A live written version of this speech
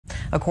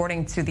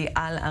According to the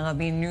Al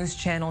Arabi news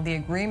channel, the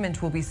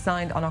agreement will be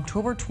signed on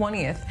October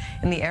 20th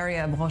in the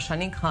area of Rosh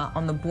Hanikra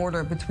on the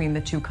border between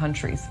the two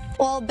countries.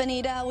 Well,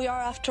 Benita, we are,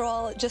 after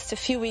all, just a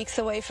few weeks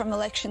away from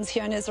elections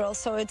here in Israel,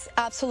 so it's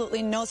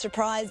absolutely no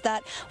surprise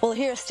that we'll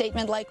hear a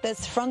statement like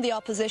this from the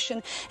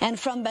opposition and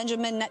from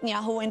Benjamin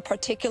Netanyahu in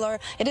particular.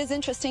 It is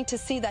interesting to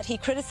see that he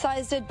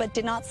criticized it but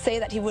did not say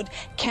that he would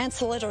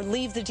cancel it or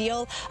leave the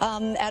deal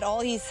at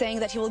all. He's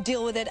saying that he will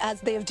deal with it as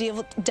they have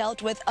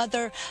dealt with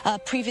other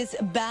previous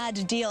bad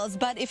deals.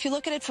 But if you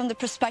look at it from the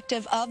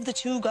perspective of the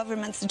two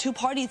governments, the two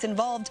parties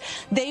involved,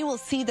 they will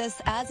see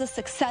this as a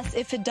success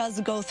if it does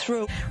go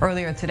through.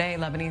 Earlier today,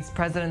 Lebanese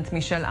President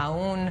Michel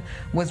Aoun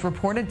was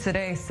reported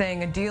today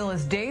saying a deal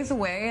is days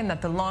away and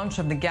that the launch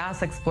of the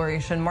gas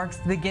exploration marks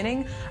the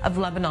beginning of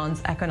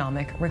Lebanon's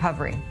economic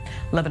recovery.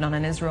 Lebanon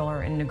and Israel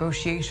are in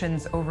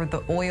negotiations over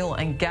the oil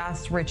and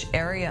gas-rich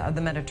area of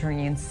the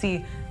Mediterranean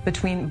Sea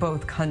between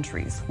both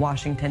countries.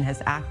 Washington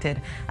has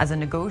acted as a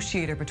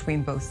negotiator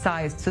between both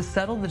sides to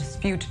settle the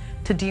dispute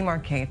to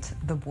demarcate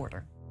the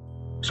border.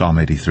 Psalm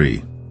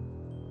 83.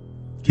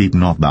 Keep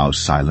not thou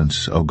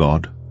silence, O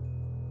God.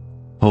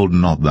 Hold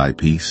not thy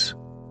peace,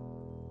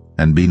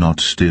 and be not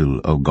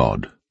still, O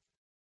God.